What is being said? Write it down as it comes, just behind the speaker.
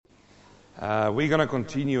We're going to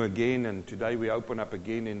continue again, and today we open up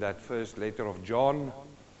again in that first letter of John.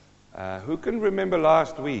 Who can remember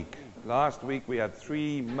last week? Last week we had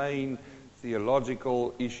three main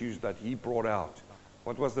theological issues that he brought out.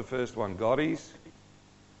 What was the first one? God is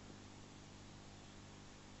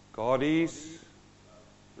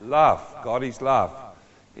love. God is love.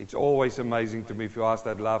 It's always amazing to me if you ask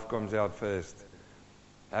that love comes out first.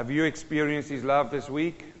 Have you experienced His love this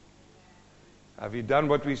week? Have you done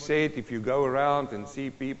what we said? If you go around and see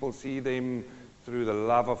people, see them through the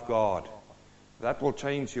love of God, that will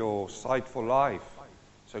change your sight for life.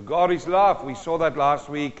 So God is love. We saw that last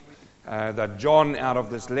week, that John, out of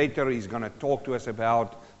this letter, is going to talk to us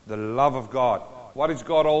about the love of God. What is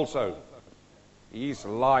God also? He is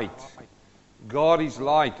light. God is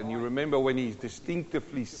light. And you remember when He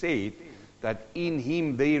distinctively said that in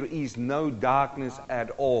Him there is no darkness at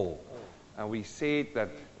all. And we said that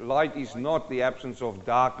light is not the absence of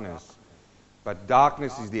darkness, but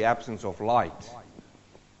darkness is the absence of light.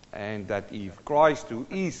 And that if Christ, who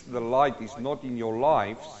is the light, is not in your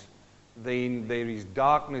lives, then there is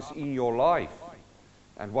darkness in your life.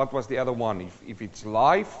 And what was the other one? If it's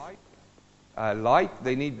light,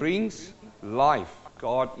 then it brings life.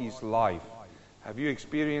 God is life. Have you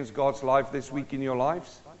experienced God's life this week in your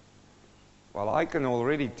lives? Well, I can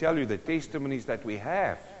already tell you the testimonies that we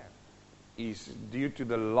have is due to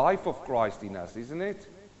the life of Christ in us, isn't it?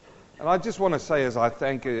 And I just want to say, as I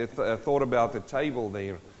thought about the table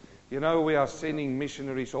there, you know, we are sending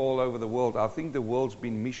missionaries all over the world. I think the world's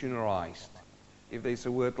been missionarized, if there's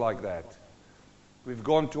a word like that. We've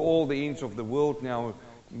gone to all the ends of the world now,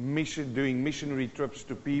 doing missionary trips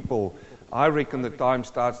to people. I reckon the time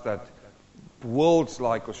starts that worlds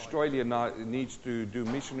like Australia now needs to do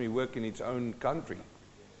missionary work in its own country.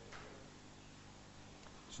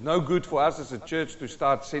 It's no good for us as a church to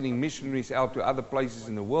start sending missionaries out to other places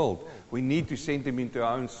in the world. We need to send them into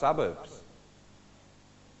our own suburbs.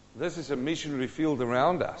 This is a missionary field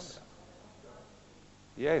around us.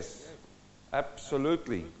 Yes,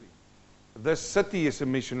 absolutely. This city is a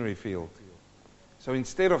missionary field. So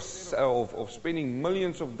instead of spending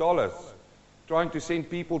millions of dollars trying to send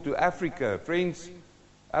people to Africa, friends,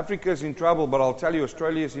 Africa is in trouble, but I'll tell you,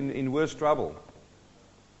 Australia is in worse trouble.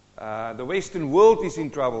 The Western world is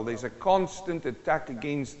in trouble. There's a constant attack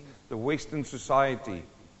against the Western society.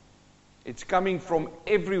 It's coming from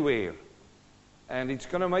everywhere. And it's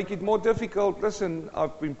going to make it more difficult. Listen,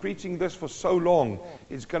 I've been preaching this for so long.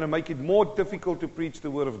 It's going to make it more difficult to preach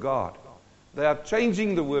the Word of God. They are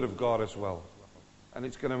changing the Word of God as well. And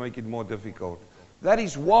it's going to make it more difficult. That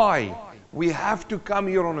is why we have to come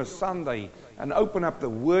here on a Sunday and open up the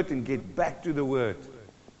Word and get back to the Word.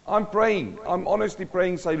 I'm praying. I'm honestly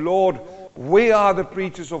praying, say, Lord, where are the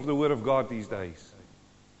preachers of the Word of God these days?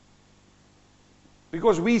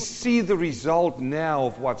 Because we see the result now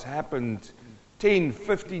of what's happened 10,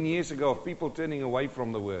 15 years ago of people turning away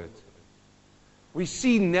from the Word. We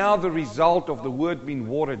see now the result of the Word being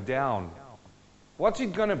watered down. What's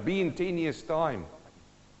it going to be in 10 years' time?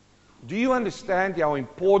 Do you understand how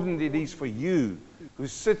important it is for you who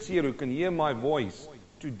sits here, who can hear my voice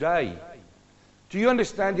today? Do you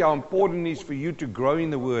understand how important it is for you to grow in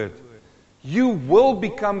the Word? You will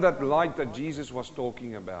become that light that Jesus was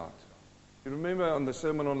talking about. You remember on the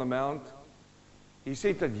Sermon on the Mount? He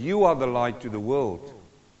said that you are the light to the world.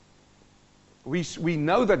 We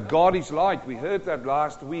know that God is light. We heard that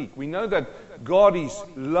last week. We know that God is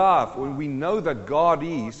love. We know that God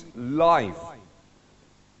is life.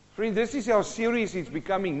 Friend, this is how serious it's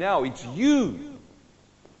becoming now. It's you.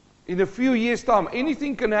 In a few years' time,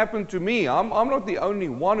 anything can happen to me. I'm not the only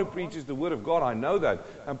one who preaches the Word of God. I know that.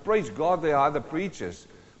 And praise God, there are other preachers.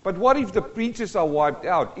 But what if the preachers are wiped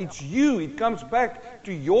out? It's you. It comes back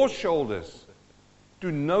to your shoulders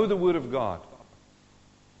to know the Word of God.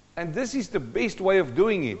 And this is the best way of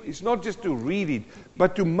doing it. It's not just to read it,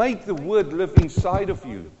 but to make the Word live inside of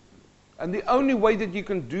you. And the only way that you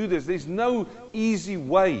can do this, there's no easy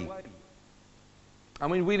way. I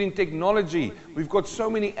mean, we're in technology. We've got so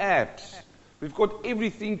many apps. We've got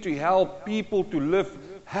everything to help people to live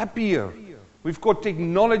happier. We've got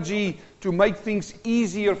technology to make things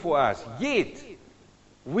easier for us. Yet,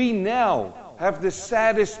 we now have the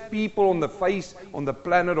saddest people on the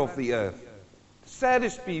planet of the earth.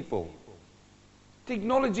 Saddest people.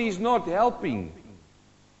 Technology is not helping.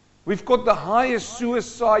 We've got the highest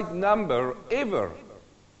suicide number ever.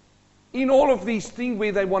 In all of these things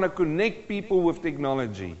where they want to connect people with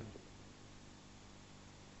technology.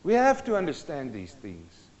 We have to understand these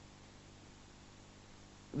things.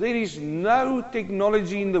 There is no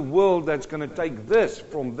technology in the world that's going to take this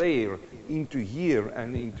from there into here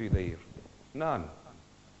and into there. None.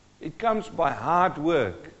 It comes by hard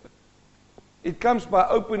work. It comes by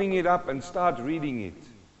opening it up and start reading it.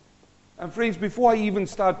 And friends, before I even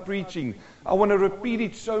start preaching, I want to repeat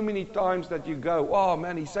it so many times that you go, oh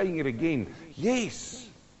man, he's saying it again. Yes,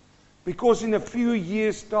 because in a few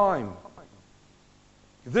years' time,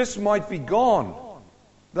 this might be gone.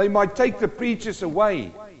 They might take the preachers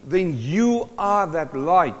away. Then you are that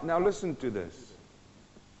light. Now listen to this.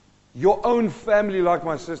 Your own family, like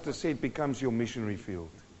my sister said, becomes your missionary field.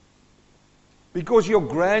 Because your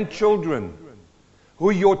grandchildren,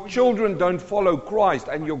 who your children don't follow Christ,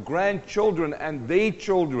 and your grandchildren and their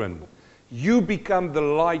children, you become the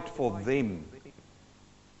light for them.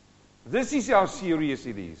 This is how serious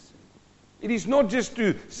it is. It is not just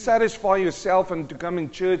to satisfy yourself and to come in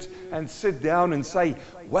church and sit down and say,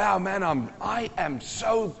 wow, man, I am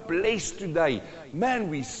so blessed today. Man,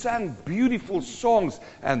 we sang beautiful songs,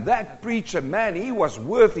 and that preacher, man, he was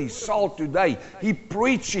worth his salt today. He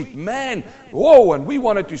preached it, man. Whoa, and we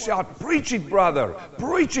wanted to shout, preach it, brother.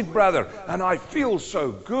 Preach it, brother. And I feel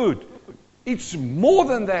so good. It's more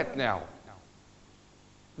than that now.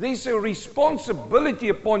 There's a responsibility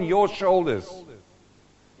upon your shoulders.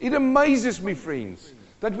 It amazes me, friends,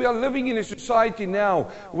 that we are living in a society now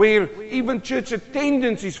where even church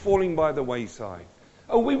attendance is falling by the wayside.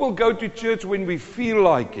 Oh, we will go to church when we feel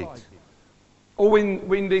like it. Or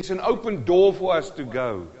when there's an open door for us to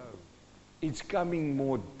go. It's coming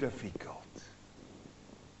more difficult.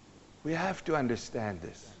 We have to understand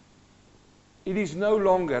this. It is no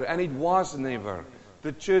longer, and it was never,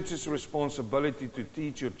 the church's responsibility to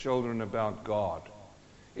teach your children about God.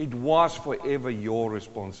 It was forever your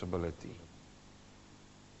responsibility.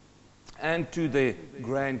 And to their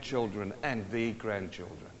grandchildren and their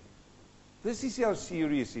grandchildren. This is how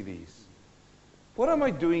serious it is. What am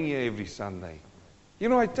I doing here every Sunday? You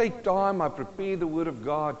know, I take time, I prepare the Word of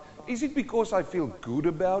God. Is it because I feel good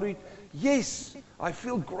about it? Yes, I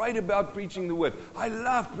feel great about preaching the Word. I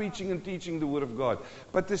love preaching and teaching the Word of God.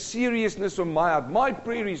 But the seriousness of my heart, my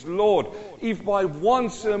prayer is, Lord, if by one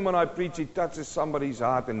sermon I preach, it touches somebody's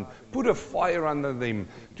heart and put a fire under them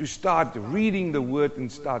to start reading the Word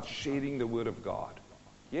and start sharing the Word of God.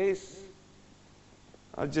 Yes,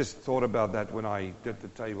 I just thought about that when I did the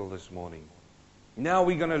table this morning. Now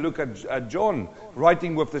we're going to look at John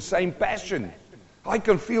writing with the same passion. I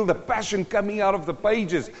can feel the passion coming out of the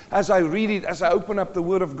pages as I read it, as I open up the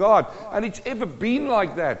Word of God. And it's ever been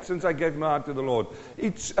like that since I gave my heart to the Lord.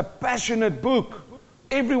 It's a passionate book.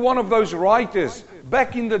 Every one of those writers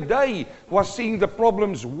back in the day was seeing the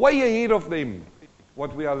problems way ahead of them,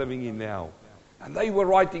 what we are living in now. And they were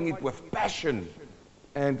writing it with passion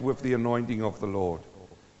and with the anointing of the Lord.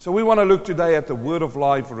 So we want to look today at the Word of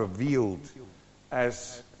life revealed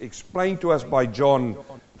as explained to us by John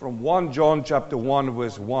from 1 John chapter 1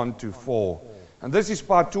 verse 1 to 4. And this is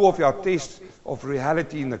part 2 of our test of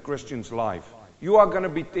reality in the Christian's life. You are going to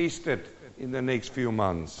be tested in the next few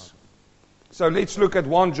months. So let's look at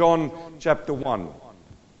 1 John chapter 1.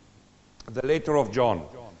 The letter of John,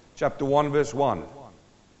 chapter 1 verse 1.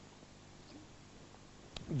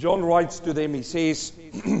 John writes to them, he says,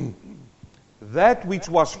 that which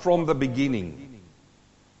was from the beginning,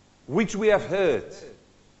 which we have heard,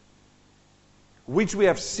 which we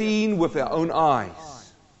have seen with our own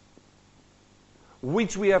eyes,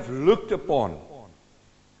 which we have looked upon,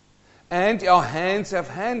 and our hands have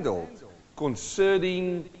handled,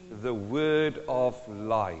 concerning the word of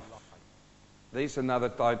life. There's another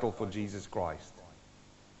title for Jesus Christ.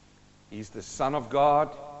 He's the Son of God.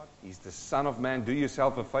 He's the Son of Man. Do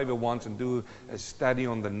yourself a favor once and do a study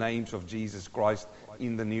on the names of Jesus Christ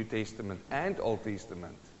in the New Testament and Old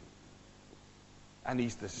Testament. And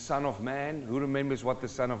He's the Son of Man. Who remembers what the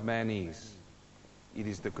Son of Man is? It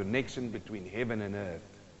is the connection between heaven and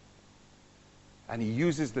earth. And He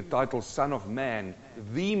uses the title Son of Man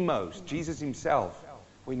the most. Jesus Himself,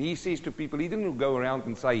 when He says to people, He didn't go around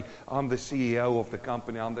and say, I'm the CEO of the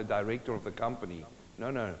company, I'm the director of the company.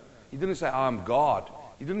 No. He didn't say, I'm God.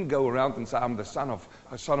 He didn't go around and say, I'm the Son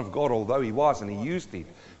of God, although He was, and He used it.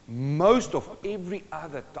 Most of every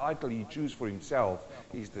other title He chose for Himself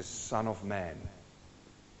is the Son of Man.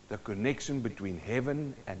 The connection between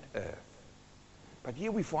heaven and earth. But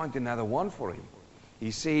here we find another one for Him.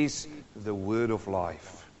 He says, the word of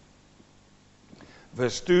life.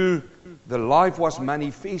 Verse 2, the life was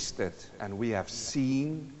manifested, and we have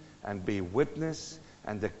seen and bear witness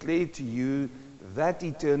and declare to you that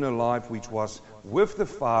eternal life which was with the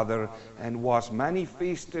Father and was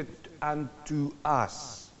manifested unto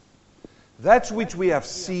us. That which we have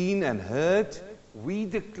seen and heard, we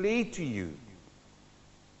declare to you,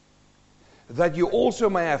 that you also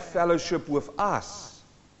may have fellowship with us.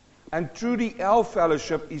 And truly our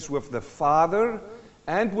fellowship is with the Father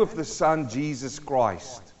and with the Son, Jesus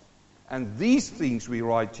Christ. And these things we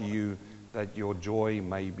write to you, that your joy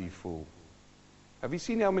may be full. Have you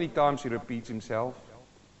seen how many times he repeats himself?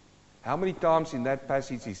 How many times in that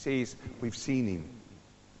passage he says, we've seen him,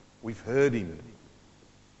 we've heard him,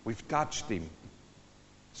 we've touched him.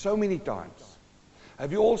 So many times.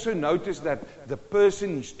 Have you also noticed that the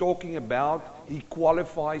person he's talking about, he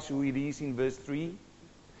qualifies who it is in verse 3?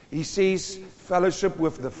 He says, fellowship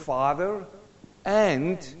with the Father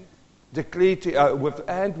and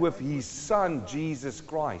with his Son, Jesus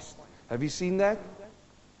Christ. Have you seen that?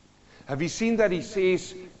 Have you seen that he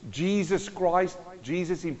says Jesus Christ,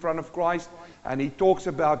 Jesus in front of Christ, and he talks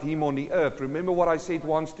about him on the earth? Remember what I said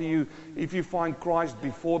once to you? If you find Christ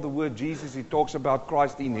before the word Jesus, he talks about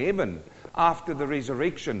Christ in heaven, after the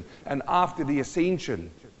resurrection and after the ascension.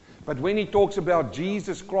 But when he talks about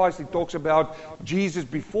Jesus Christ, he talks about Jesus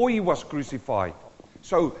before he was crucified.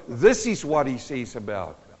 So this is what he says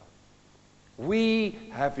about. We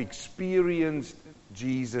have experienced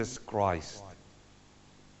Jesus Christ.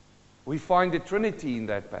 We find the Trinity in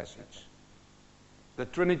that passage. The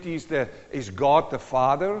Trinity is God the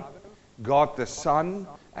Father, God the Son,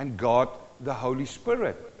 and God the Holy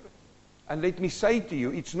Spirit. And let me say to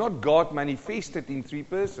you, it's not God manifested in three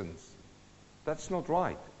persons. That's not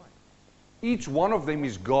right. Each one of them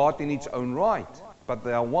is God in its own right, but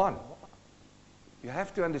they are one. You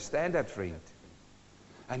have to understand that, friend.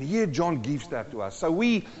 And here John gives that to us. So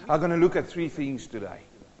we are going to look at three things today.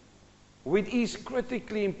 It is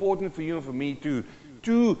critically important for you and for me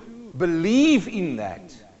to believe in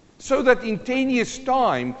that, so that in 10 years'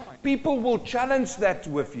 time, people will challenge that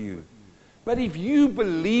with you. But if you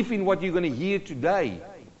believe in what you're going to hear today,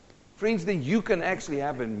 friends, then you can actually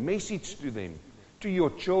have a message to them, to your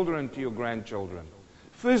children, to your grandchildren.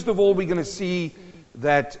 First of all, we're going to see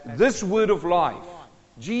that this word of life,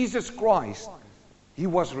 Jesus Christ, He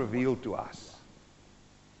was revealed to us.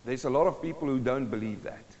 There's a lot of people who don't believe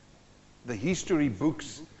that. The history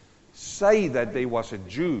books say that there was a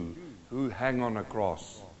Jew who hung on a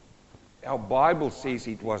cross. Our Bible says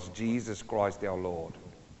it was Jesus Christ our Lord.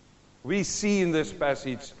 We see in this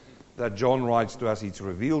passage that John writes to us, it's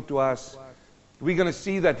revealed to us. We're going to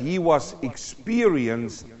see that He was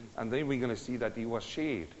experienced, and then we're going to see that He was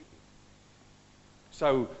shared.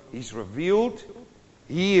 So He's revealed,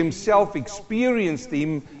 He Himself experienced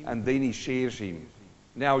Him, and then He shares Him.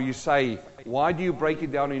 Now you say, why do you break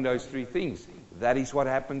it down in those three things? That is what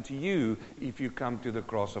happened to you if you come to the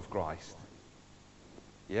cross of Christ.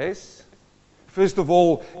 Yes? First of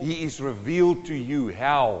all, He is revealed to you.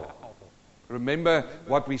 How? Remember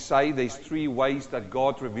what we say, there's three ways that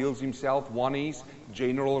God reveals Himself. One is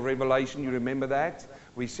general revelation. You remember that?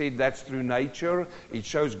 We said that's through nature. It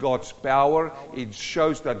shows God's power. It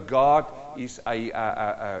shows that God is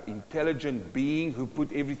a intelligent being who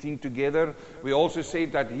put everything together. We also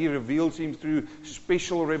said that He reveals Him through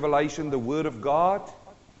special revelation, the Word of God.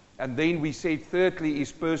 And then we said thirdly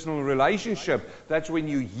is personal relationship. That's when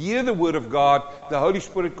you hear the Word of God, the Holy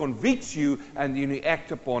Spirit convicts you, and then you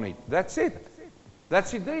act upon it. That's it.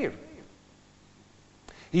 That's it there.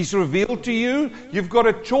 He's revealed to you. You've got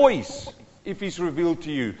a choice, if He's revealed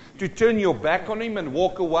to you, to turn your back on Him and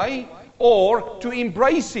walk away, or to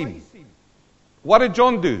embrace Him. What did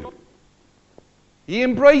John do? He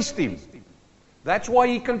embraced Him. That's why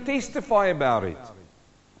he can testify about it.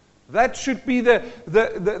 That should be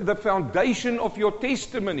the foundation of your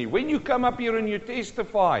testimony. When you come up here and you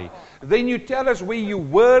testify, then you tell us where you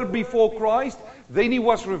were before Christ, then He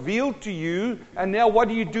was revealed to you, and now what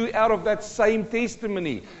do you do out of that same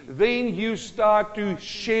testimony? Then you start to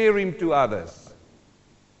share Him to others.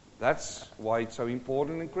 That's why it's so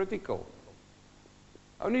important and critical.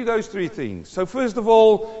 Only those three things. So first of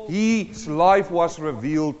all, His life was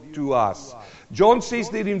revealed to us. John says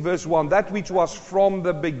there in verse 1, that which was from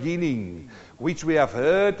the beginning, which we have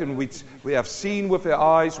heard and which we have seen with our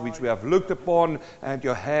eyes, which we have looked upon and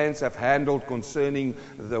your hands have handled concerning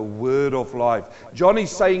the word of life. John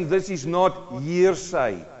is saying this is not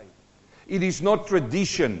hearsay. It is not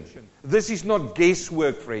tradition. This is not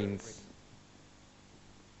guesswork, friends.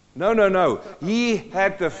 No. He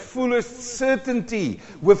had the fullest certainty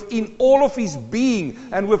within all of His being,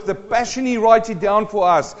 and with the passion He writes it down for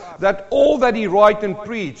us, that all that He write and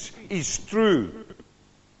preach is true.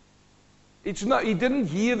 It's not. He didn't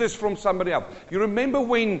hear this from somebody else. You remember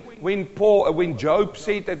when Job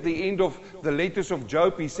said at the end of the letters of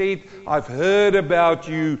Job, he said, "I've heard about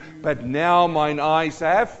you, but now mine eyes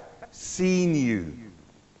have seen you."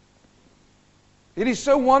 It is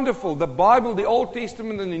so wonderful. The Bible, the Old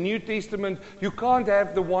Testament and the New Testament, you can't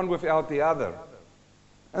have the one without the other.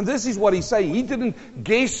 And this is what he's saying. He didn't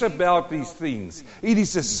guess about these things. It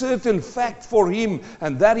is a certain fact for him,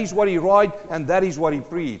 and that is what he wrote, and that is what he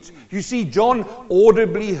preached. You see, John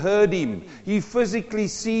audibly heard him. He physically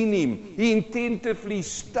seen him. He attentively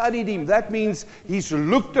studied him. That means he's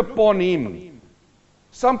looked upon him.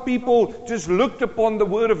 Some people just looked upon the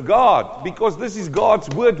Word of God because this is God's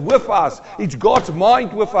Word with us. It's God's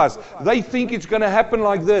mind with us. They think it's going to happen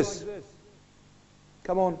like this.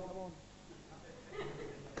 Come on.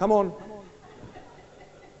 Come on.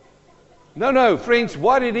 No, friends,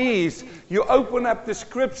 what it is, you open up the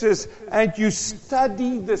Scriptures and you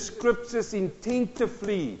study the Scriptures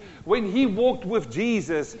attentively. When he walked with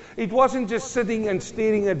Jesus, it wasn't just sitting and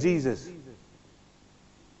staring at Jesus.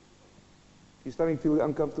 You starting to feel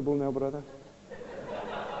uncomfortable now, brother?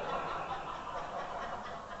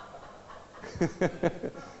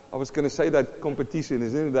 I was going to say that competition,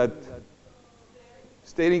 isn't it? That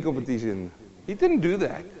staring competition. He didn't do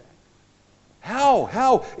that.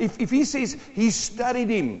 How? If he says he studied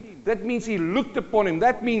him, that means he looked upon him.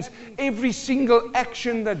 That means every single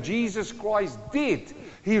action that Jesus Christ did,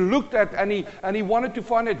 he looked at and he wanted to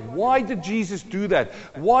find out, why did Jesus do that?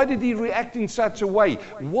 Why did he react in such a way?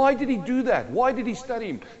 Why did he do that? Why did he study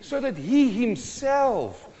him? So that he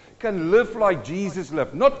himself can live like Jesus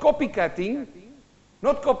lived. Not copycatting.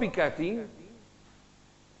 Not copycatting.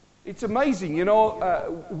 It's amazing,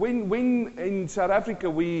 when in South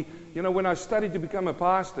Africa when I studied to become a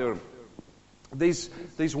pastor, there's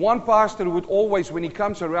one pastor who would always, when he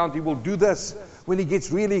comes around, he will do this when he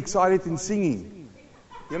gets really excited in singing.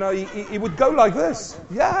 He would go like this.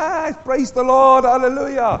 Yes, praise the Lord,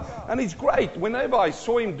 hallelujah. And it's great. Whenever I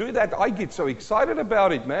saw him do that, I get so excited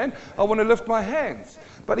about it, man. I want to lift my hands.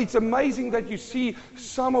 But it's amazing that you see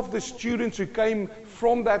some of the students who came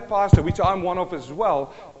from that pastor, which I'm one of as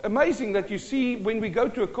well. Amazing that you see when we go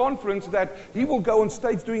to a conference that he will go on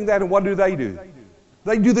stage doing that, and what do? They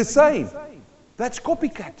do the same. That's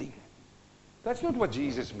copycatting. That's not what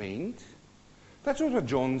Jesus meant. That's not what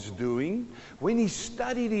John's doing. When he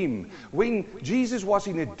studied him, when Jesus was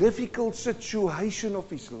in a difficult situation of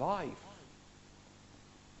his life.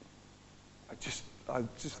 I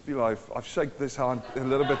just feel I've shaken this hand a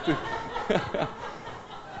little bit too.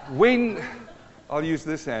 I'll use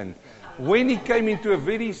this hand. When he came into a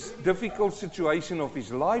very difficult situation of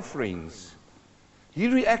his life, friends, he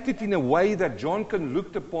reacted in a way that John can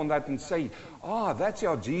look upon that and say, that's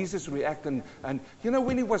how Jesus reacted. And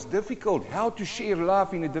when it was difficult, how to share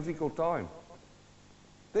love in a difficult time.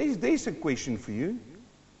 There's a question for you.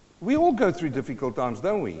 We all go through difficult times,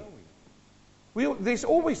 don't we? There's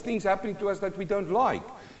always things happening to us that we don't like.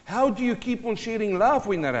 How do you keep on sharing love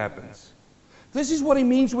when that happens? This is what he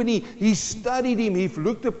means when he studied him, he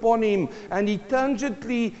looked upon him, and he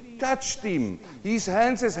tangibly touched him. His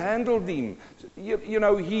hands has handled him.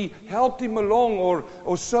 He helped him along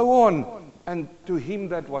or so on. And to him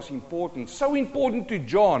that was important. So important to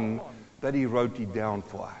John that he wrote it down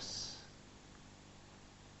for us.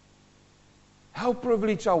 How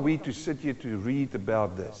privileged are we to sit here to read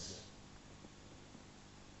about this?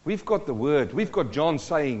 We've got the word. We've got John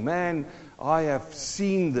saying, man, I have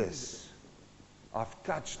seen this. I've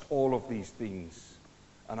touched all of these things,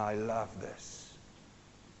 and I love this.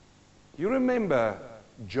 You remember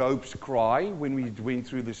Job's cry when we went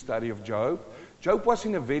through the study of Job? Job was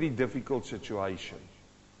in a very difficult situation.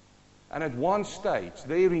 And at one stage,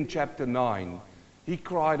 there in chapter 9, he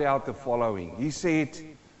cried out the following. He said,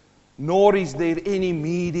 nor is there any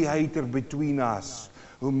mediator between us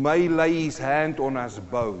who may lay his hand on us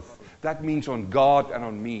both. That means on God and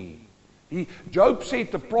on me. Job said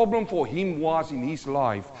the problem for him was in his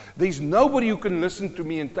life, there's nobody who can listen to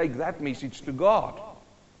me and take that message to God.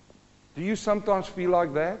 Do you sometimes feel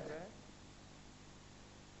like that?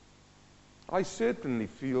 I certainly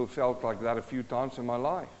felt like that a few times in my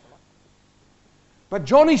life. But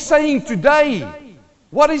John is saying today,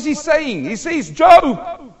 what is he saying? He says,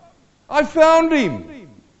 Job, I found him.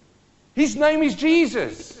 His name is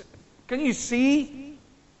Jesus. Can you see?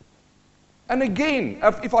 And again,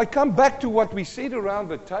 if I come back to what we said around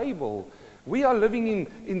the table, we are living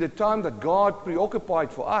in the time that God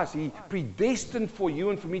preoccupied for us. He predestined for you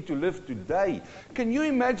and for me to live today. Can you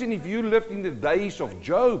imagine if you lived in the days of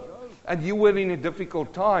Job and you were in a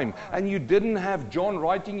difficult time and you didn't have John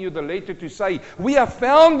writing you the letter to say, we have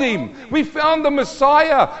found him. We found the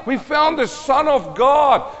Messiah. We found the Son of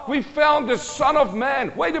God. We found the Son of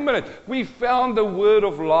Man. Wait a minute. We found the Word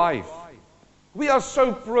of life. We are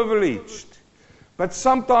so privileged. But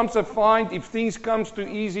sometimes I find if things come too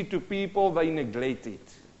easy to people, they neglect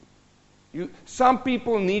it. Some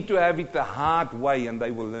people need to have it the hard way, and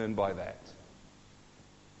they will learn by that.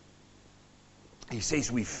 He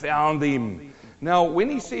says, we found him. Now, when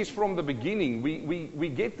he says from the beginning, we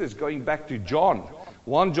get this going back to John.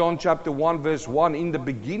 1 John chapter 1 verse 1, in the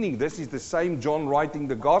beginning, this is the same John writing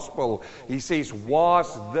the gospel. He says,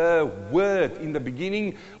 was the Word. In the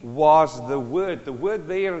beginning was the Word. The word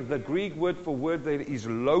there, the Greek word for word there is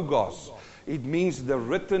logos. It means the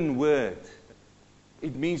written word.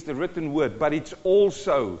 It means the written word, but it's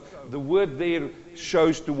also, the word there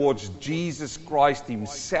shows towards Jesus Christ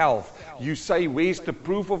himself. You say, where's the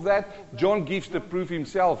proof of that? John gives the proof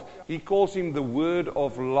himself. He calls him the word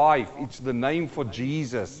of life. It's the name for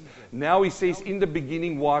Jesus. Now he says, in the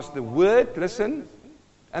beginning was the Word, listen,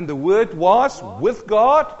 and the Word was with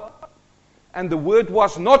God, and the Word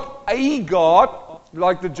was not a God,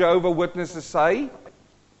 like the Jehovah's Witnesses say.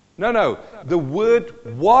 No, the Word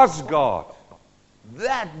was God.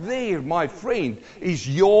 That there, my friend, is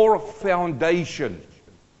your foundation.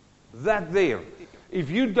 That there. If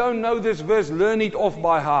you don't know this verse, learn it off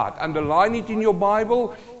by heart. Underline it in your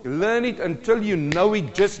Bible. Learn it until you know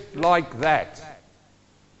it just like that.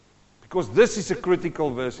 Because this is a critical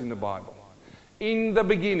verse in the Bible. In the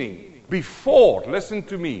beginning, before, listen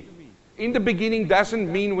to me. In the beginning doesn't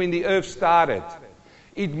mean when the earth started.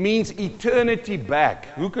 It means eternity back.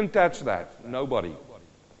 Who can touch that? Nobody.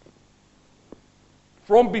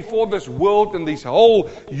 From before this world and this whole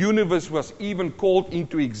universe was even called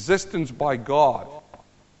into existence by God,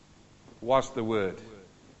 was the Word.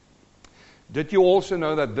 Did you also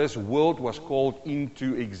know that this world was called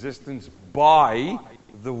into existence by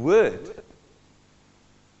the Word?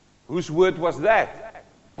 Whose word was that?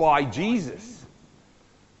 By Jesus.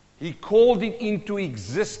 He called it into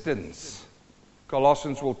existence.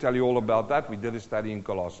 Colossians will tell you all about that. We did a study in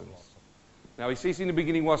Colossians. Now he says in the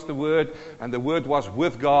beginning was the Word, and the Word was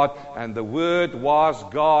with God, and the Word was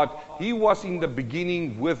God. He was in the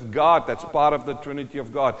beginning with God. That's part of the Trinity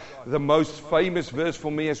of God. The most famous verse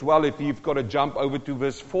for me as well, if you've got to jump over to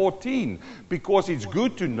verse 14, because it's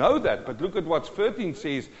good to know that. But look at what 13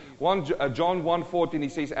 says. John 1:14, he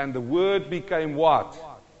says, and the Word became what?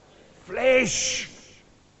 Flesh.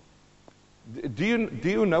 Do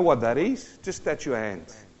you know what that is? Just touch your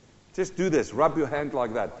hand. Just do this. Rub your hand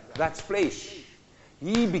like that. That's flesh.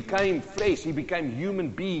 He became flesh. He became human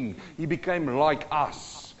being. He became like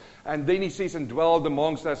us. And then he says, and dwelled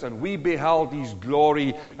amongst us, and we beheld his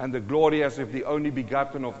glory, and the glory as of the only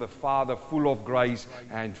begotten of the Father, full of grace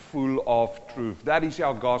and full of truth. That is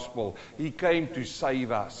our gospel. He came to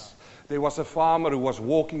save us. There was a farmer who was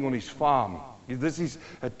walking on his farm. This is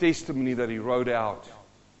a testimony that he wrote out.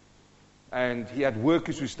 And he had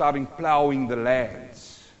workers who started plowing the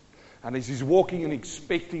lands. And as he's walking and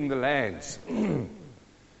inspecting the lands,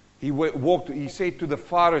 he said to the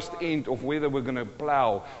farthest end of where they were going to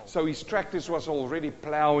plow. So his tractors was already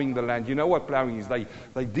plowing the land. You know what plowing is? They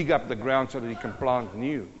dig up the ground so that he can plant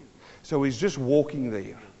new. So he's just walking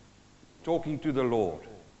there, talking to the Lord.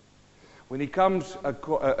 When he comes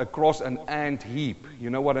across an ant heap, you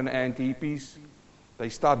know what an ant heap is? They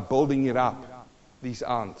start building it up, these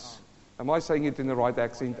ants. Am I saying it in the right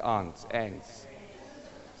accent? Ants.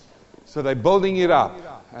 So they're building it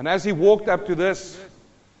up. And as he walked up to this,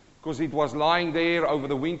 because it was lying there over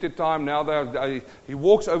the winter time, now he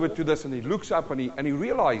walks over to this and he looks up and he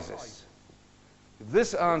realizes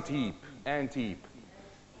this ant heap,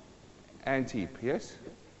 yes?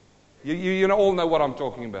 You all know what I'm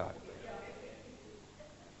talking about.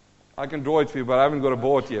 I can draw it for you, but I haven't got a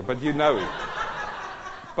board here, but you know it.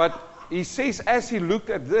 But he says, as he looked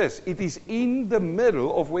at this, it is in the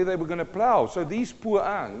middle of where they were going to plow. So these poor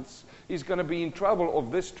ants is going to be in trouble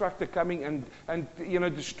of this tractor coming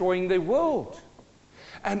and destroying their world.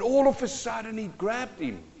 And all of a sudden it grabbed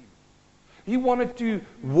him. He wanted to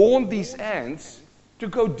warn these ants to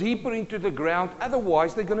go deeper into the ground,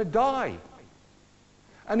 otherwise they're going to die.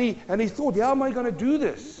 And he thought, how am I going to do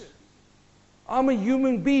this? I'm a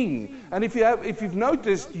human being. And if you've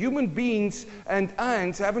noticed, human beings and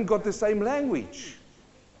ants haven't got the same language.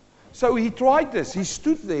 So he tried this. He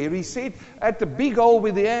stood there. He said at the big hole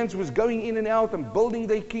where the ants was going in and out and building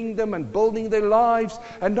their kingdom and building their lives.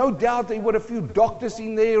 And no doubt there were a few doctors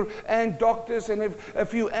in there, ant doctors, and a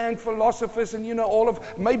few ant philosophers, and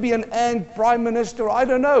maybe an ant prime minister. I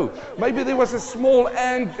don't know. Maybe there was a small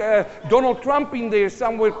ant Donald Trump in there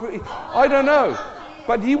somewhere. I don't know.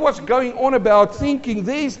 But he was going on about thinking,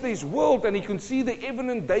 there's this world, and he could see the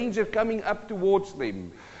imminent danger coming up towards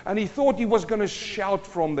them. And he thought he was going to shout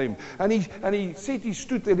from them. And he said he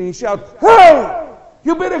stood there and he shouted, hey!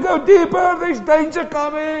 You better go deeper, there's danger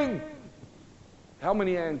coming! How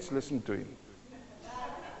many ants listened to him?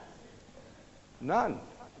 None.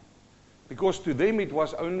 Because to them it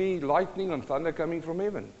was only lightning and thunder coming from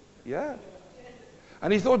heaven. Yeah.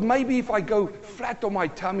 And he thought, maybe if I go flat on my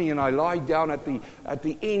tummy and I lie down at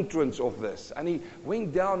the entrance of this. And he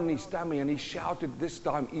went down on his tummy and he shouted this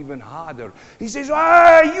time even harder. He says,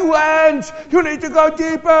 "Hey, you ants, you need to go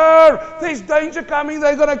deeper. There's danger coming,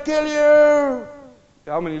 they're going to kill you."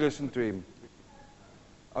 How many listened to him?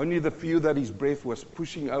 Only the few that his breath was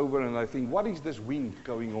pushing over, and I think, what is this wind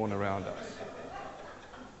going on around us?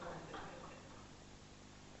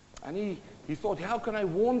 And he thought, how can I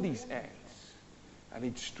warn these ants? And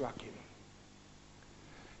it struck him.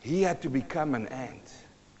 He had to become an ant.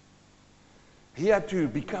 He had to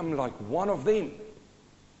become like one of them.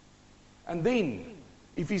 And then,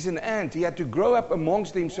 if he's an ant, he had to grow up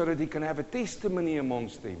amongst them so that he can have a testimony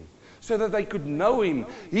amongst them. So that they could know him.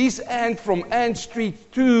 He's Ant from Ant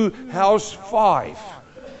Street 2, House 5.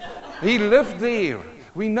 He lived there.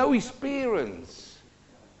 We know his parents.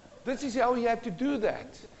 This is how he had to do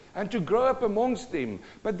that. And to grow up amongst them.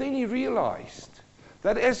 But then he realized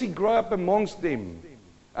that as he grew up amongst them,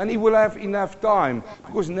 and he will have enough time,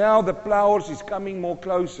 because now the flowers is coming more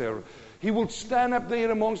closer, he will stand up there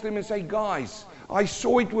amongst them and say, "Guys, I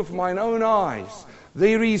saw it with mine own eyes.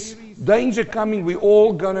 There is danger coming. We're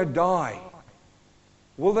all going to die."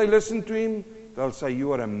 Will they listen to him? They'll say,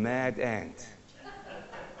 "You are a mad ant."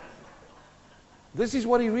 This is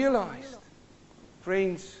what he realized.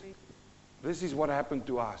 Friends, this is what happened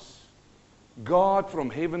to us. God from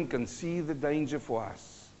heaven can see the danger for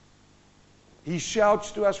us. He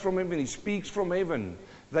shouts to us from heaven. He speaks from heaven.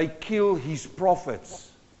 They kill his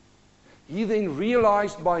prophets. He then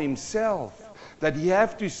realized by himself that he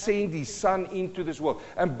have to send his son into this world.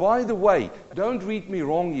 And by the way, don't read me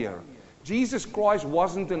wrong here. Jesus Christ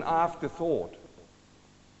wasn't an afterthought.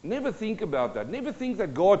 Never think about that. Never think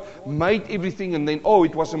that God made everything and then, oh,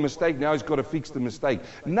 it was a mistake, now he's got to fix the mistake.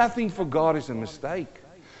 Nothing for God is a mistake.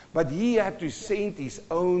 But he had to send his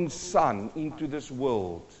own son into this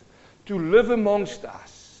world to live amongst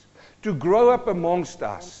us, to grow up amongst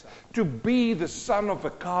us, to be the son of a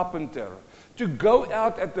carpenter, to go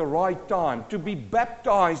out at the right time, to be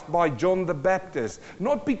baptized by John the Baptist,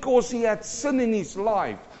 not because he had sin in his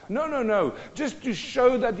life. No. Just to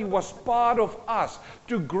show that he was part of us,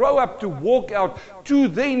 to grow up, to walk out, to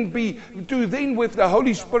then with the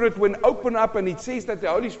Holy Spirit when open up, and it says that the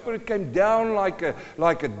Holy Spirit came down like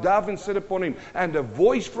a dove and sat upon him, and a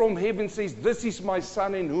voice from heaven says, "This is my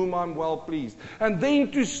son in whom I'm well pleased." And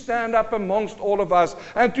then to stand up amongst all of us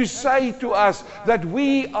and to say to us that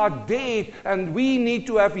we are dead and we need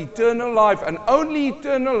to have eternal life, and only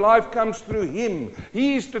eternal life comes through him.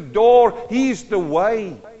 He is the door, he is the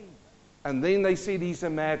way. And then they said he's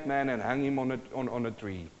a madman and hung him on a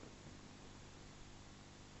tree.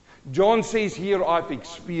 John says here, I've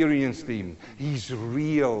experienced him. He's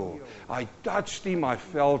real. I touched him, I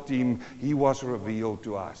felt him. He was revealed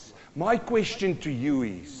to us. My question to you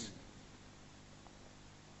is,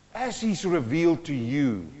 as he's revealed to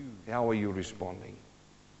you, how are you responding?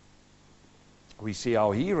 We see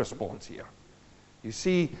how he responds here. You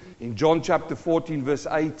see, in John chapter 14, verse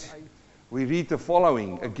 8, we read the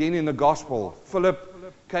following, again in the gospel. Philip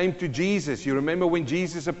came to Jesus. You remember when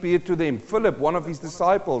Jesus appeared to them? Philip, one of his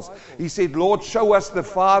disciples, he said, "Lord, show us the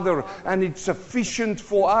Father, and it's sufficient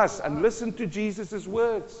for us." And listen to Jesus'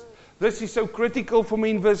 words. This is so critical for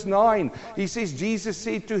me in verse 9. He says, Jesus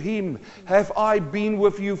said to him, "Have I been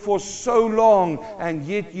with you for so long, and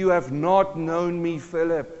yet you have not known me,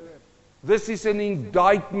 Philip?" This is an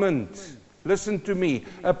indictment, listen to me,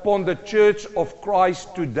 upon the church of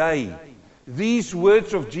Christ today. These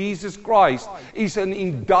words of Jesus Christ is an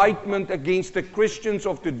indictment against the Christians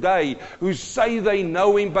of today who say they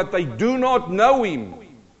know him, but they do not know him.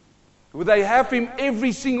 They have him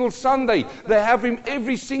every single Sunday. They have him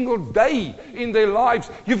every single day in their lives.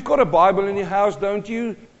 You've got a Bible in your house, don't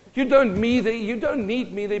you? You don't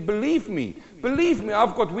need me there. Believe me. Believe me,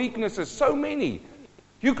 I've got weaknesses, so many.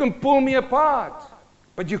 You can pull me apart,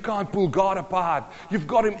 but you can't pull God apart. You've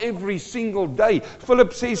got him every single day.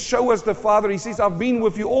 Philip says, "Show us the Father." He says, "I've been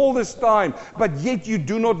with you all this time, but yet you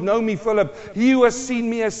do not know me, Philip. He who has seen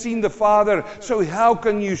me has seen the Father. So how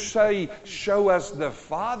can you say, 'Show us the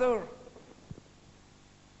Father'?"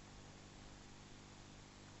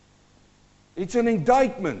 It's an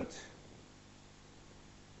indictment.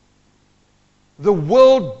 The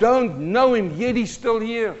world don't know him, yet he's still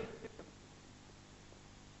here.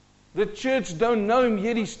 The church don't know him,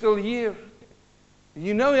 yet he's still here.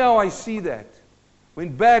 You know how I see that?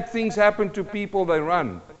 When bad things happen to people, they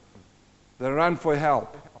run. They run for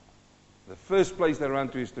help. The first place they run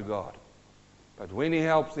to is to God. But when he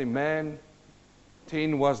helps them, man,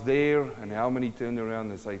 10 was there, and how many turn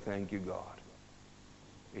around and say, "Thank you, God."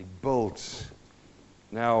 It builds.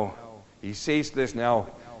 Now, He says this now.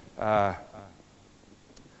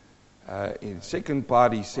 In the second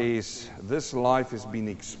part, he says, this life has been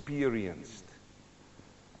experienced.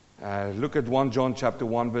 Look at 1 John chapter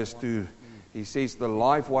 1, verse 2. He says, the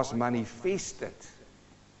life was manifested,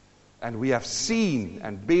 and we have seen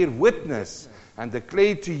and bear witness and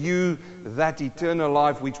declare to you that eternal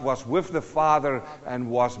life which was with the Father and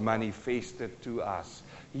was manifested to us.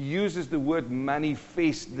 He uses the word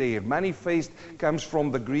manifest there. Manifest comes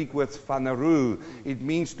from the Greek word phaneroo. It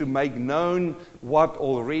means to make known what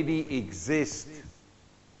already exists.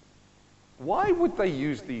 Why would they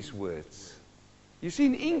use these words? You see,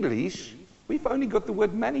 in English, we've only got the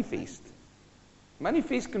word manifest.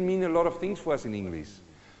 Manifest can mean a lot of things for us in English.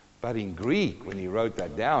 But in Greek, when he wrote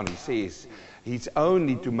that down, he says, it's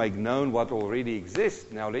only to make known what already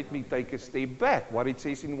exists. Now let me take a step back. What it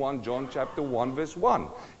says in 1 John chapter 1 verse 1.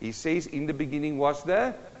 He says, in the beginning was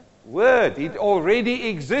the Word. It already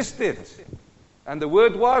existed. And the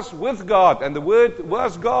Word was with God. And the Word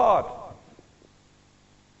was God.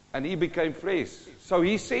 And He became flesh. So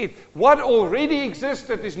He said, what already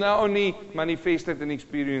existed is now only manifested and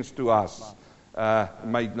experienced to us.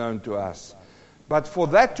 Made known to us. But for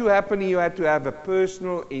that to happen, you had to have a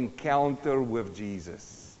personal encounter with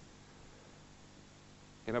Jesus.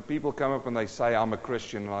 You know, people come up and they say, I'm a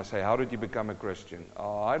Christian. And I say, how did you become a Christian?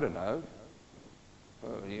 Oh, I don't know.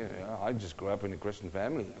 I just grew up in a Christian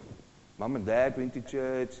family. Mom and Dad went to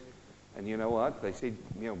church. And you know what? They said,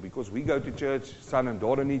 because we go to church, son and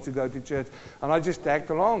daughter need to go to church. And I just tagged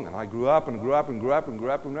along. And I grew up and grew up and grew up and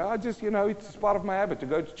grew up. And I just, it's part of my habit to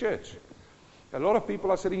go to church. A lot of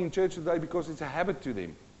people are sitting in church today because it's a habit to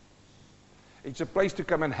them. It's a place to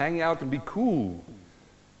come and hang out and be cool.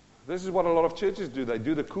 This is what a lot of churches do. They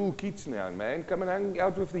do the cool kids now, man. Come and hang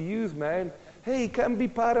out with the youth, man. Hey, come be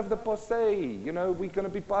part of the posse. We're going to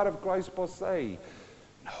be part of Christ's posse.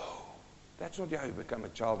 No, that's not how you become a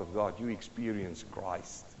child of God. You experience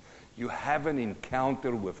Christ. You have an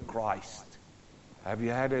encounter with Christ. Have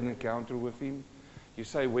you had an encounter with Him? You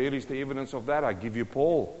say, where is the evidence of that? I give you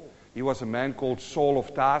Paul. He was a man called Saul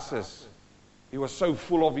of Tarsus. He was so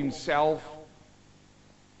full of himself.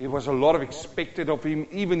 There was a lot of expected of him.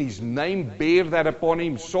 Even his name bare that upon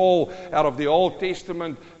him. Saul, out of the Old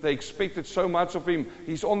Testament, they expected so much of him.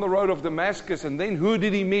 He's on the road of Damascus, and then who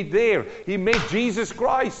did he meet there? He met Jesus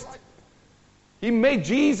Christ. He met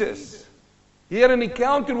Jesus. He had an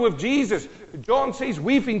encounter with Jesus. John says,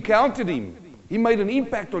 we've encountered him. He made an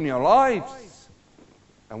impact on your lives.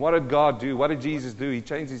 And what did God do? What did Jesus do? He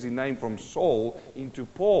changed his name from Saul into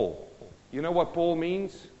Paul. You know what Paul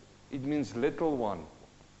means? It means little one.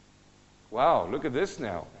 Wow, look at this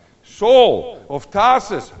now. Saul of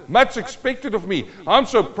Tarsus, much expected of me. I'm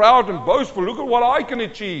so proud and boastful. Look at what I can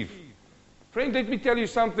achieve. Friend, let me tell you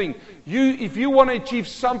something. If you want to achieve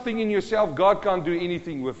something in yourself, God can't do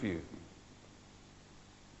anything with you.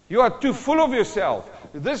 You are too full of yourself.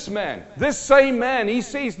 This man, this same man, he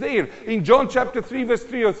says there in John chapter 3 verse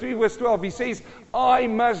 3 or 3 verse 12, he says, I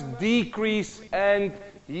must decrease and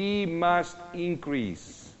He must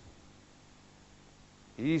increase.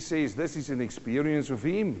 He says this is an experience with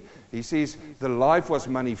Him. He says the life was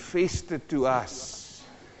manifested to us.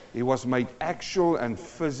 It was made actual and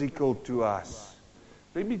physical to us.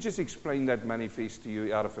 Let me just explain that manifest to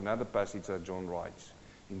you out of another passage that John writes.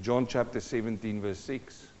 In John chapter 17 verse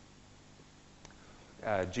 6.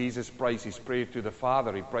 Jesus prays his prayer to the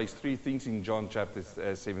Father. He prays three things in John chapter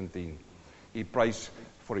 17. He prays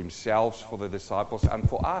for himself, for the disciples, and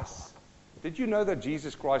for us. Did you know that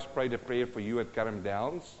Jesus Christ prayed a prayer for you at Carrum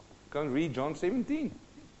Downs? Go and read John 17.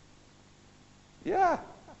 Yeah.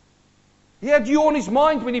 He had you on his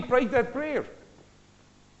mind when he prayed that prayer.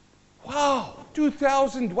 Wow.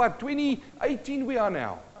 2018 we are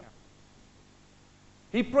now.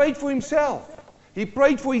 He prayed for himself. He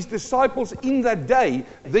prayed for his disciples in that day.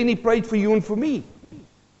 Then he prayed for you and for me.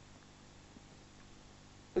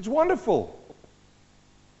 It's wonderful.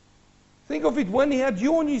 Think of it when he had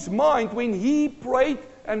you on his mind, when he prayed,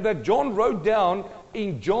 and that John wrote down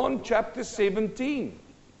in John chapter 17.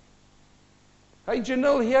 Hey,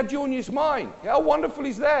 Janelle, he had you on his mind. How wonderful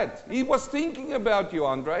is that? He was thinking about you,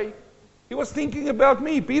 Andre. He was thinking about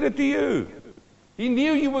me, Peter, to you. He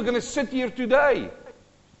knew you were going to sit here today.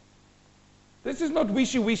 This is not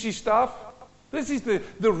wishy-wishy stuff. This is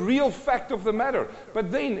the real fact of the matter.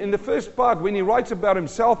 But then, in the first part, when he writes about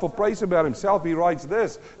himself or prays about himself, he writes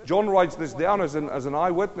this. John writes this down as an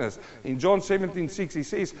eyewitness. In John 17:6, he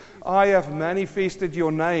says, I have manifested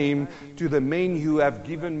your name to the men who have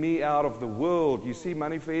given me out of the world. You see,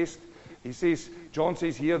 manifest? He says, John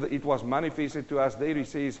says here that it was manifested to us. There he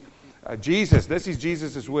says, Jesus, this is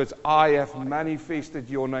Jesus' words. I have manifested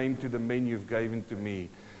your name to the men you've given to me.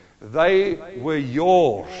 They were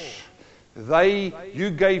yours. You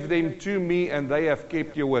gave them to me and they have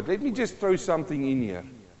kept your word. Let me just throw something in here.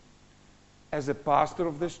 As a pastor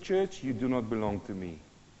of this church, you do not belong to me.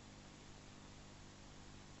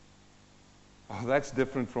 Oh, that's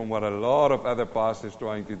different from what a lot of other pastors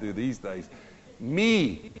trying to do these days.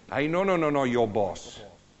 Me. Hey, no, your boss.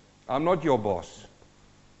 I'm not your boss.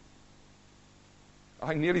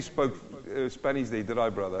 I nearly spoke Spanish there, did I,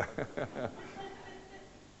 brother?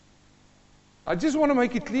 I just want to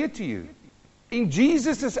make it clear to you. In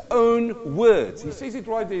Jesus' own words, he says it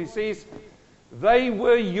right there. He says, they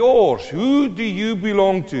were yours. Who do you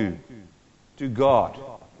belong to? To God.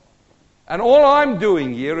 And all I'm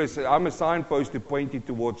doing here is I'm a signpost to point you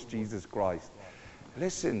towards Jesus Christ.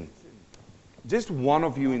 Listen, just one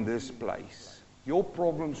of you in this place, your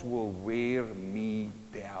problems will wear me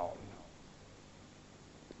down.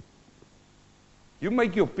 You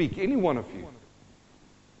make your peak, any one of you.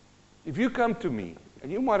 If you come to me,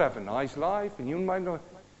 and you might have a nice life, and you might not,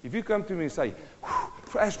 if you come to me and say,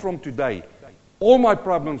 as from today, all my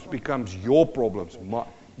problems becomes your problems,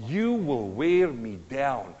 you will wear me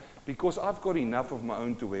down, because I've got enough of my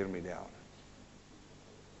own to wear me down.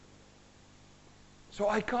 So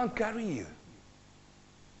I can't carry you.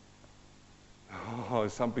 Oh,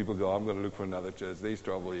 some people go, I'm going to look for another church. There's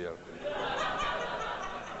trouble here.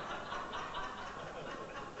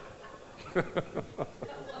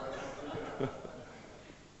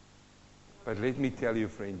 But let me tell you,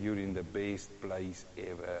 friend, you're in the best place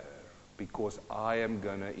ever, because I am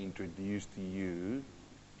going to introduce to you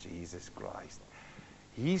Jesus Christ.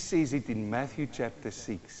 He says it in Matthew chapter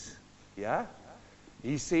 6. Yeah?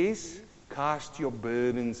 He says, cast your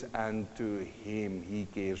burdens unto Him. He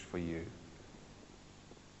cares for you.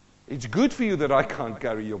 It's good for you that I can't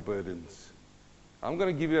carry your burdens. I'm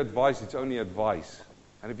going to give you advice. It's only advice.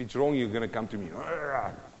 And if it's wrong, you're going to come to me.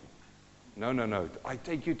 No. I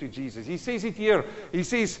take you to Jesus. He says it here. He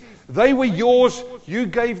says, they were yours, you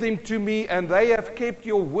gave them to me, and they have kept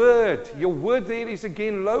your word. Your word there is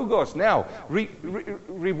again Logos. Now,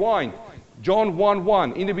 rewind. John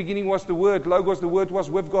 1:1. In the beginning was the Word, Logos. The Word was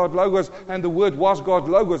with God, Logos. And the Word was God,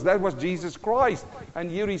 Logos. That was Jesus Christ. And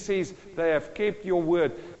here he says, they have kept your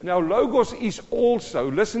word. Now, Logos is also,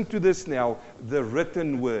 listen to this now, the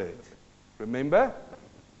written word. Remember?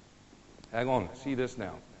 Hang on, see this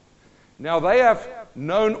now. Now they have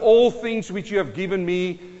known all things which you have given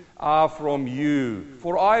me are from you.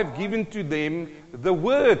 For I have given to them the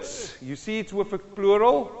words. You see it's with a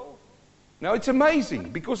plural? Now it's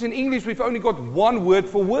amazing, because in English we've only got one word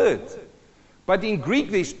for word. But in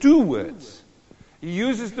Greek there's two words. He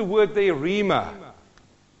uses the word there, rhema.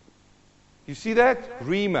 You see that?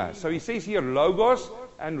 Rhema. So he says here logos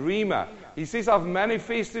and rhema. He says, I've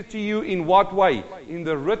manifested to you in what way? In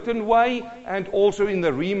the written way and also in the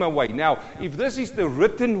rhema way. Now, if this is the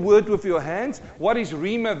written word with your hands, what is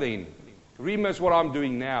rhema then? Rhema is what I'm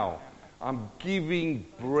doing now. I'm giving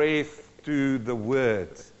breath to the word.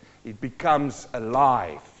 It becomes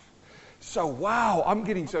alive. So, wow, I'm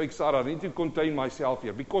getting so excited. I need to contain myself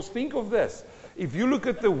here. Because think of this. If you look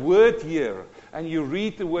at the word here, and you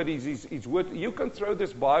read the word, it's word, you can throw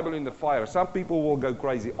this Bible in the fire. Some people will go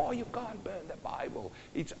crazy. Oh, you can't burn the Bible.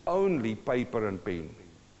 It's only paper and pen.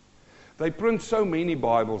 They print so many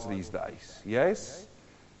Bibles these days. Yes?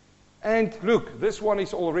 And look, this one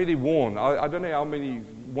is already worn. I don't know how many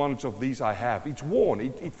ones of these I have. It's worn.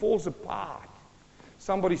 It falls apart.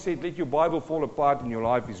 Somebody said, let your Bible fall apart and your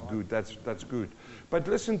life is good. That's good. But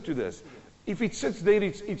listen to this. If it sits there,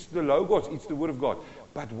 it's the Logos, it's the Word of God.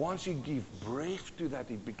 But once you give breath to that,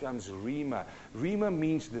 it becomes rhema. Rhema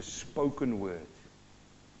means the spoken word.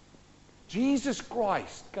 Jesus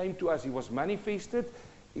Christ came to us. He was manifested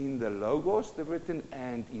in the Logos, the written,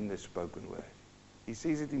 and in the spoken word. He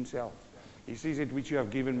says it himself. He says it, which you have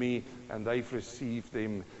given me, and they've received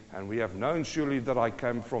them. And we have known surely that I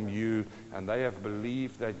came from you, and they have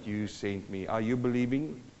believed that you sent me. Are you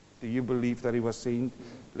believing? Do you believe that he was sent?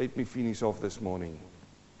 Let me finish off this morning.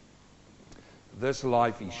 This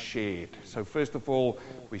life is shared. So first of all,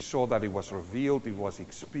 we saw that it was revealed, it was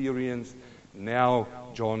experienced. Now,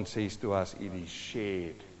 John says to us, it is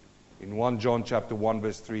shared. In 1 John chapter 1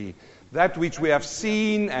 verse 3, that which we have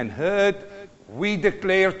seen and heard, we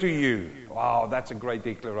declare to you. Wow, that's a great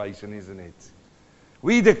declaration, isn't it?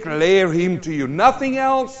 We declare him to you. Nothing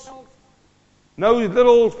else. No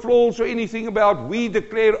little flaws or anything about. We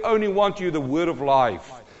declare only one to you, the word of life.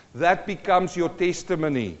 That becomes your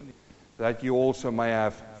testimony, that you also may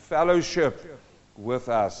have fellowship with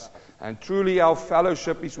us. And truly our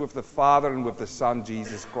fellowship is with the Father and with the Son,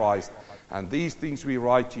 Jesus Christ. And these things we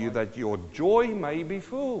write to you, that your joy may be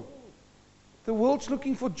full. The world's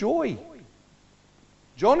looking for joy.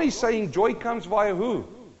 John is saying joy comes via who?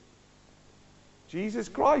 Jesus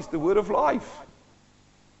Christ, the Word of life.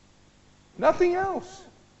 Nothing else.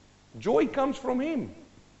 Joy comes from Him.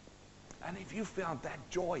 And if you found that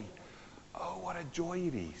joy, oh, what a joy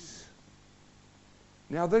it is.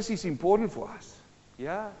 Now this is important for us.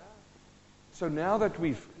 Yeah? So now that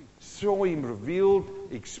we've saw Him revealed,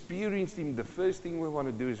 experienced Him, the first thing we want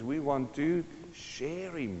to do is we want to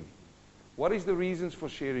share Him. What is the reasons for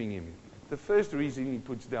sharing Him? The first reason He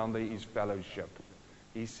puts down there is fellowship.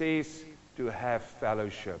 He says to have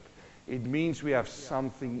fellowship. It means we have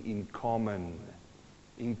something in common.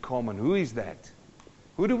 In common. Who is that?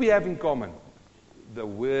 Who do we have in common? The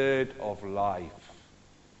Word of life.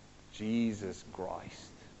 Jesus Christ.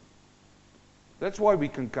 That's why we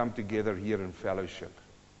can come together here in fellowship.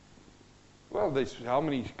 Well, there's how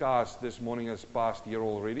many cars this morning has passed here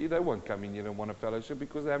already? They won't come in here and want a fellowship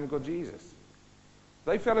because they haven't got Jesus.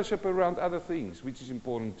 They fellowship around other things, which is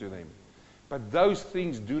important to them. But those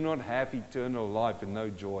things do not have eternal life and no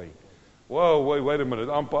joy. Whoa, wait a minute.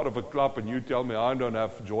 I'm part of a club and you tell me I don't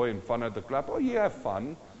have joy and fun at the club. Oh, you have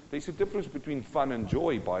fun. There's a difference between fun and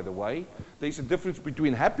joy, by the way. There's a difference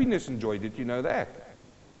between happiness and joy. Did you know that?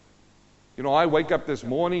 You know, I wake up this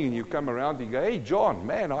morning and you come around and you go, hey, John,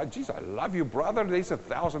 man, I love you, brother. There's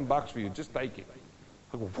 $1,000 for you. Just take it.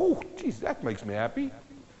 I go, whoa, geez, that makes me happy.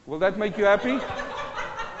 Will that make you happy?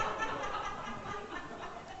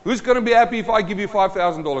 Who's going to be happy if I give you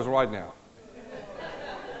 $5,000 right now?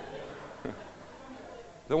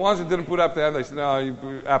 The ones that didn't put up their hand, they said, no,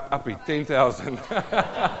 you up it, 10,000.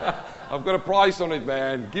 I've got a price on it,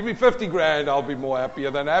 man. Give me 50 grand, I'll be more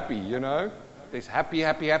happier than happy, you know. There's happy,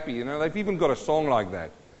 happy, happy. You know, they've even got a song like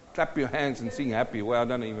that. Clap your hands and sing happy. Well, I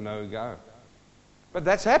don't even know who to go. But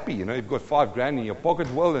that's happy, you know. You've got 5 grand in your pocket,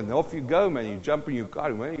 well, and off you go, man. You jump in your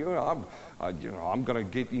car, man. I'm going to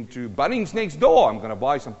get into Bunnings next door. I'm going to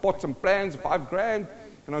buy some pots and plants, 5 grand.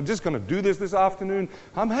 And I'm just going to do this afternoon.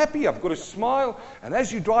 I'm happy. I've got a smile. And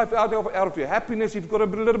as you drive out of your happiness, you've got a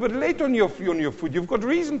little bit late on your foot. You've got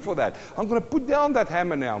reason for that. I'm going to put down that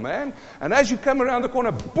hammer now, man. And as you come around the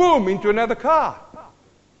corner, boom, into another car.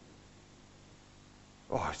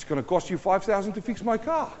 Oh, it's going to cost you $5,000 to fix my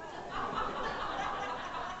car.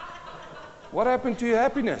 What happened to your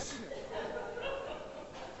happiness?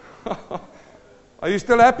 Are you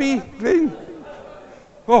still happy, Glenn?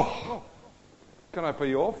 Oh. Can I pay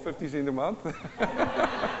you off 50 cents a month?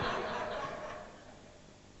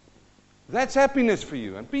 That's happiness for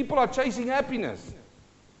you. And people are chasing happiness.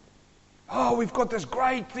 Oh, we've got this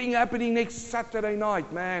great thing happening next Saturday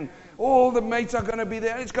night, man. All the mates are going to be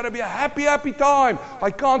there. It's going to be a happy, happy time.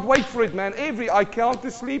 I can't wait for it, man. I count the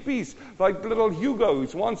sleepies. Like little Hugo,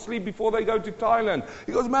 who's one sleep before they go to Thailand.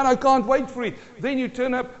 He goes, man, I can't wait for it. Then you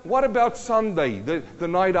turn up. What about Sunday, the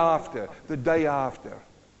night after, the day after?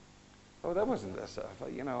 Oh, that wasn't this.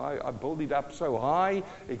 You know, I built it up so high.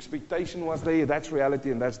 Expectation was there. That's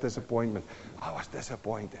reality and that's disappointment. I was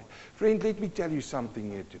disappointed. Friend, let me tell you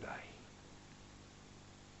something here today.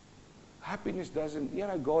 Happiness doesn't, you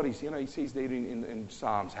know, God is, you know, He says there in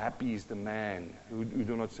Psalms, happy is the man who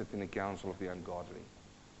do not sit in the counsel of the ungodly.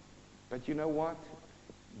 But you know what?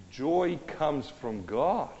 Joy comes from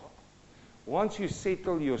God. Once you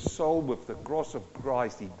settle your soul with the cross of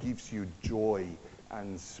Christ, He gives you joy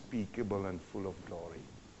unspeakable and full of glory.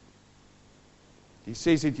 He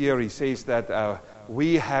says it here. He says that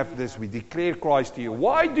we have this, we declare Christ to you.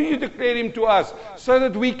 Why do you declare Him to us? So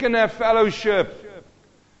that we can have fellowship.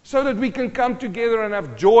 So that we can come together and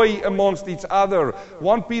have joy amongst each other.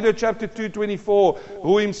 1 Peter chapter 2:24,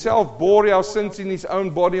 who Himself bore our sins in His own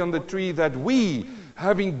body on the tree, that we,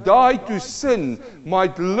 having died to sin,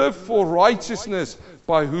 might live for righteousness,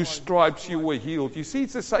 by whose stripes you were healed. You see,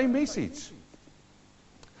 it's the same message.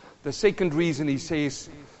 The second reason he says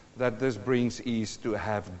that this brings is to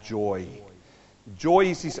have joy. Joy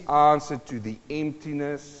is His answer to the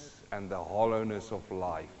emptiness and the hollowness of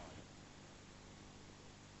life.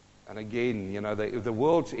 And again, you know, the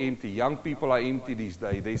world's empty. Young people are empty these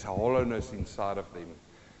days. There's hollowness inside of them.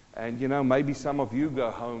 And, you know, maybe some of you go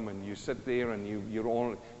home and you sit there and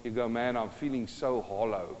you go, man, I'm feeling so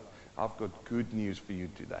hollow. I've got good news for you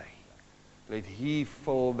today. Let He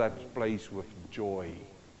fill that place with joy.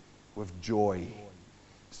 With joy.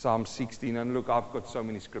 Psalm 16. And look, I've got so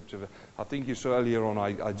many scriptures. I think you saw earlier on,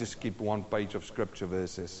 I just skipped one page of scripture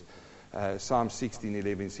verses. Psalm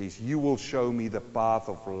 16:11 says, you will show me the path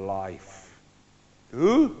of life.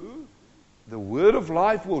 Who? The word of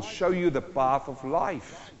life will show you the path of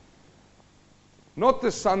life. Not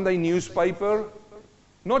the Sunday newspaper,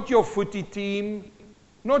 not your footy team,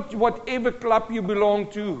 not whatever club you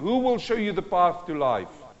belong to. Who will show you the path to life?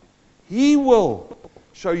 He will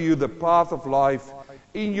show you the path of life.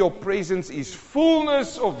 In your presence is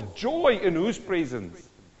fullness of joy. In whose presence?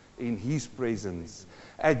 In His presence.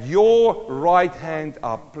 At your right hand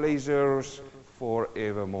are pleasures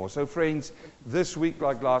forevermore. So friends, this week,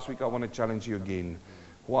 like last week, I want to challenge you again.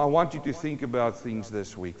 Well, I want you to think about things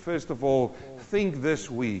this week. First of all, think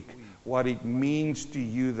this week what it means to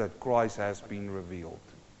you that Christ has been revealed.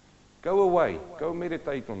 Go away. Go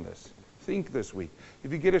meditate on this. Think this week.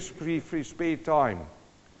 If you get a free spare time,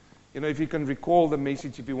 if you can recall the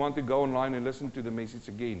message, if you want to go online and listen to the message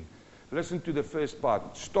again, listen to the first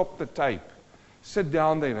part. Stop the tape. Sit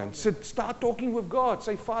down there and start talking with God.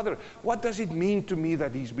 Say, Father, what does it mean to me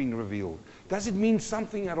that He's been revealed? Does it mean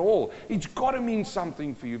something at all? It's got to mean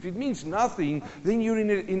something for you. If it means nothing, then you're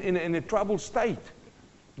in a troubled state.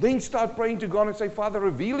 Then start praying to God and say, Father,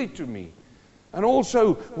 reveal it to me. And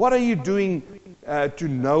also, what are you doing to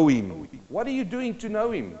know Him? What are you doing to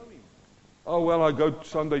know Him? Oh, well, I go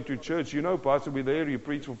Sunday to church. Pastor, we're there. You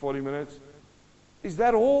preach for 40 minutes. Is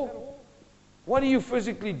that all? What do you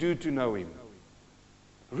physically do to know Him?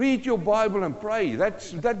 Read your Bible and pray.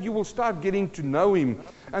 That you will start getting to know Him.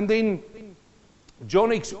 And then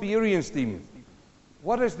John experienced Him.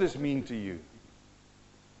 What does this mean to you?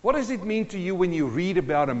 What does it mean to you when you read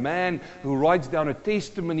about a man who writes down a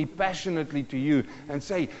testimony passionately to you and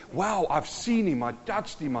say, wow, I've seen him, I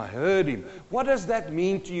touched him, I heard him. What does that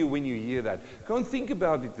mean to you when you hear that? Go and think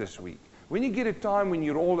about it this week. When you get a time when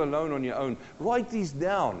you're all alone on your own, write these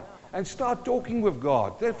down and start talking with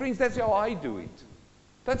God. Friends, that's how I do it.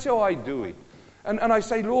 That's how I do it. And I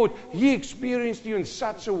say, Lord, He experienced you in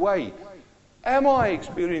such a way. Am I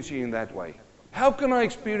experiencing you in that way? How can I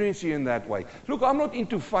experience you in that way? Look, I'm not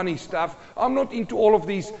into funny stuff. I'm not into all of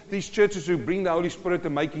these churches who bring the Holy Spirit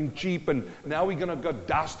and make Him cheap, and now we're going to get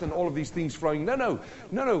dust and all of these things flowing.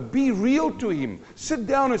 No. Be real to Him. Sit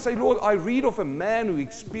down and say, Lord, I read of a man who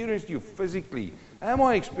experienced you physically. Am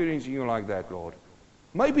I experiencing you like that, Lord?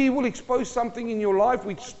 Maybe He will expose something in your life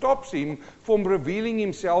which stops Him from revealing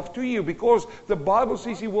Himself to you, because the Bible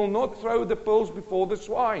says He will not throw the pearls before the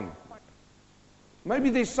swine.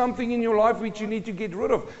 Maybe there's something in your life which you need to get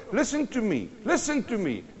rid of. Listen to me. Listen to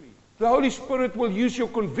me. The Holy Spirit will use your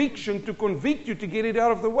conviction to convict you, to get it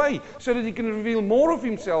out of the way, so that He can reveal more of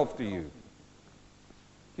Himself to you.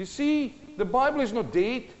 You see, the Bible is not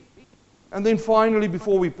dead. And then finally,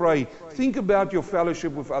 before we pray, think about your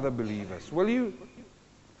fellowship with other believers. Will you?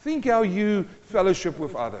 Think how you fellowship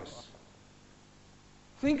with others.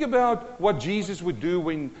 Think about what Jesus would do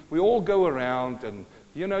when we all go around and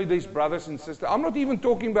these brothers and sisters. I'm not even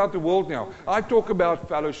talking about the world now. I talk about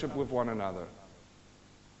fellowship with one another.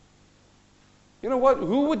 You know what?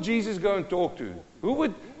 Who would Jesus go and talk to? Who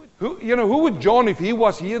would John, if he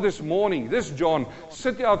was here this morning, this John,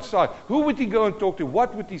 sit outside, who would he go and talk to?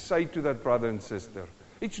 What would he say to that brother and sister?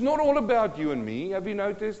 It's not all about you and me, have you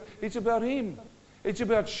noticed? It's about him. It's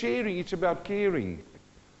about sharing. It's about caring.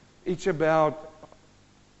 It's about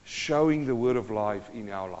showing the word of life in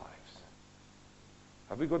our lives.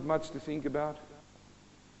 Have we got much to think about?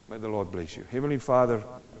 May the Lord bless you. Heavenly Father,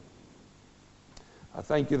 I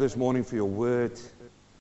thank you this morning for your word.